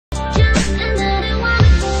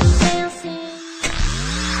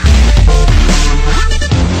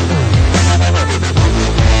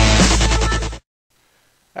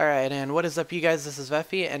Alright, and what is up you guys, this is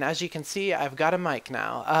Vefy, and as you can see, I've got a mic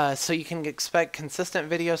now, so you can expect consistent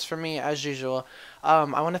videos from me as usual. I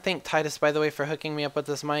want to thank Titus, by the way, for hooking me up with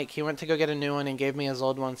this mic. He went to go get a new one and gave me his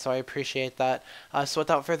old one, so I appreciate that. So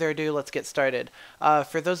without further ado, let's get started.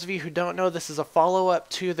 For those of you who don't know, this is a follow-up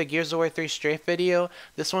to the Gears of War 3 Strafe video.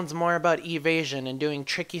 This one's more about evasion and doing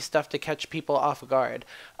tricky stuff to catch people off guard.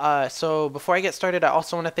 So before I get started, I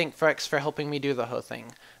also want to thank Frex for helping me do the whole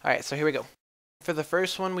thing. Alright, so here we go. For the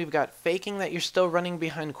first one, we've got faking that you're still running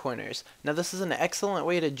behind corners. Now this is an excellent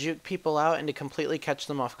way to juke people out and to completely catch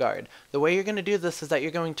them off guard. The way you're going to do this is that you're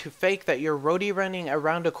going to fake that you're roadie running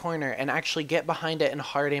around a corner and actually get behind it and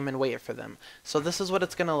hard aim and wait for them. So this is what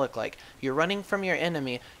it's going to look like. You're running from your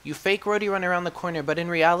enemy, you fake roadie run around the corner, but in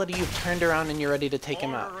reality you've turned around and you're ready to take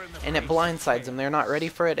him out. And it blindsides them, they're not ready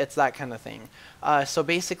for it, it's that kind of thing. So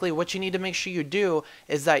basically what you need to make sure you do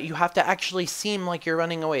is that you have to actually seem like you're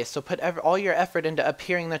running away. So put all your effort into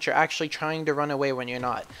appearing that you're actually trying to run away when you're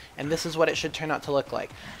not. And this is what it should turn out to look like.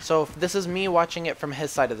 So if this is me watching it from his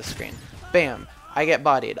side of the screen. Bam! I get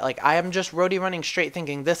bodied. Like, I am just roadie running straight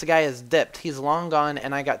thinking this guy is dipped, he's long gone,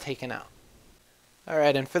 and I got taken out.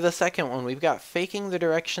 Alright, and for the second one, we've got faking the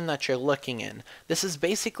direction that you're looking in. This is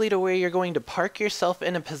basically to where you're going to park yourself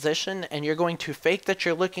in a position and you're going to fake that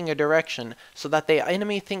you're looking a direction so that the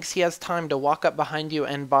enemy thinks he has time to walk up behind you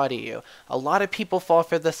and body you. A lot of people fall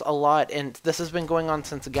for this a lot, and this has been going on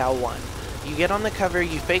since Gal 1. You get on the cover,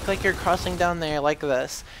 you fake like you're crossing down there like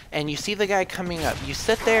this, and you see the guy coming up. You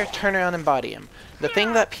sit there, turn around and body him. The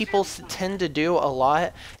thing that people tend to do a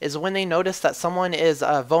lot is when they notice that someone is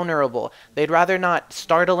vulnerable, they'd rather not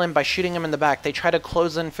startle him by shooting him in the back. They try to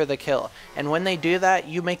close in for the kill. And when they do that,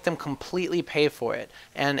 you make them completely pay for it.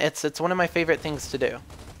 And it's one of my favorite things to do.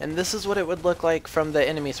 And this is what it would look like from the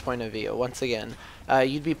enemy's point of view, once again.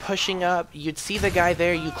 You'd be pushing up, you'd see the guy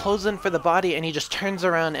there, you close in for the body, and he just turns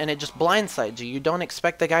around and it just blindsides you. You don't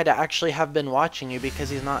expect the guy to actually have been watching you because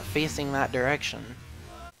he's not facing that direction.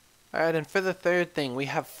 Alright, and for the third thing, we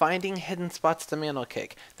have finding hidden spots to mantle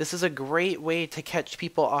kick. This is a great way to catch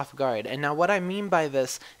people off guard. And now what I mean by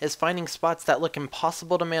this is finding spots that look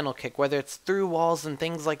impossible to mantle kick, whether it's through walls and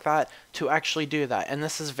things like that, to actually do that. And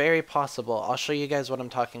this is very possible. I'll show you guys what I'm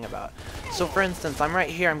talking about. So for instance, I'm right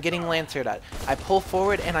here, I'm getting lancered at. I pull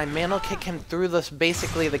forward and I mantle kick him through this,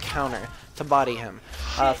 basically the counter, to body him.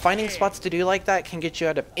 Finding spots to do like that can get you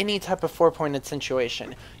out of any type of four-pointed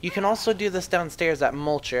situation. You can also do this downstairs at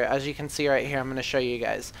Mulcher, as you can see right here. I'm going to show you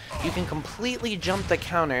guys. You can completely jump the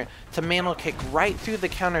counter to mantle kick right through the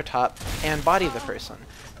countertop and body the person.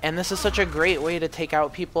 And this is such a great way to take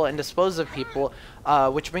out people and dispose of people,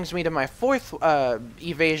 which brings me to my fourth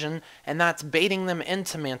evasion, and that's baiting them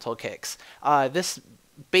into mantle kicks. This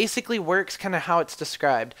basically works kind of how it's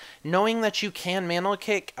described. Knowing that you can mantle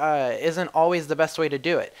kick isn't always the best way to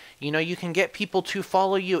do it. You know, you can get people to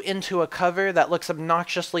follow you into a cover that looks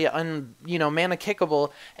obnoxiously mana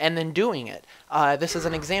kickable and then doing it. This is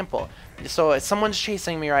an example. So someone's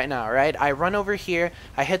chasing me right now, right? I run over here,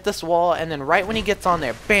 I hit this wall, and then right when he gets on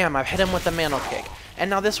there, bam, I've hit him with a mantle kick. And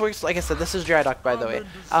now this works, like I said, this is dry dock, by the way.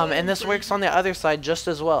 And this works on the other side just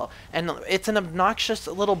as well. And it's an obnoxious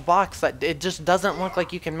little box that it just doesn't look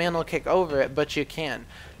like you can mantle kick over it, but you can.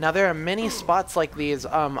 Now there are many spots like these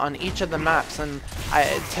on each of the maps, and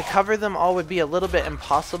to cover them all would be a little bit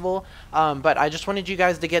impossible, but I just wanted you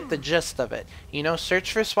guys to get the gist of it. You know,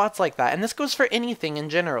 search for spots like that. And this goes for anything in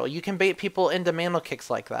general. You can bait people into mantle kicks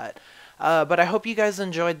like that. But I hope you guys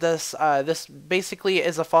enjoyed this. This basically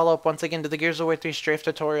is a follow-up once again to the Gears of War 3 Strafe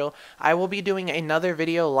tutorial. I will be doing another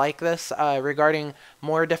video like this regarding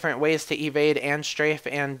more different ways to evade and strafe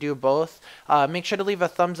and do both. Make sure to leave a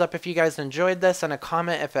thumbs up if you guys enjoyed this and a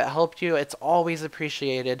comment if it helped you. It's always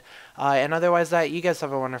appreciated. And otherwise that, you guys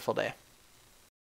have a wonderful day.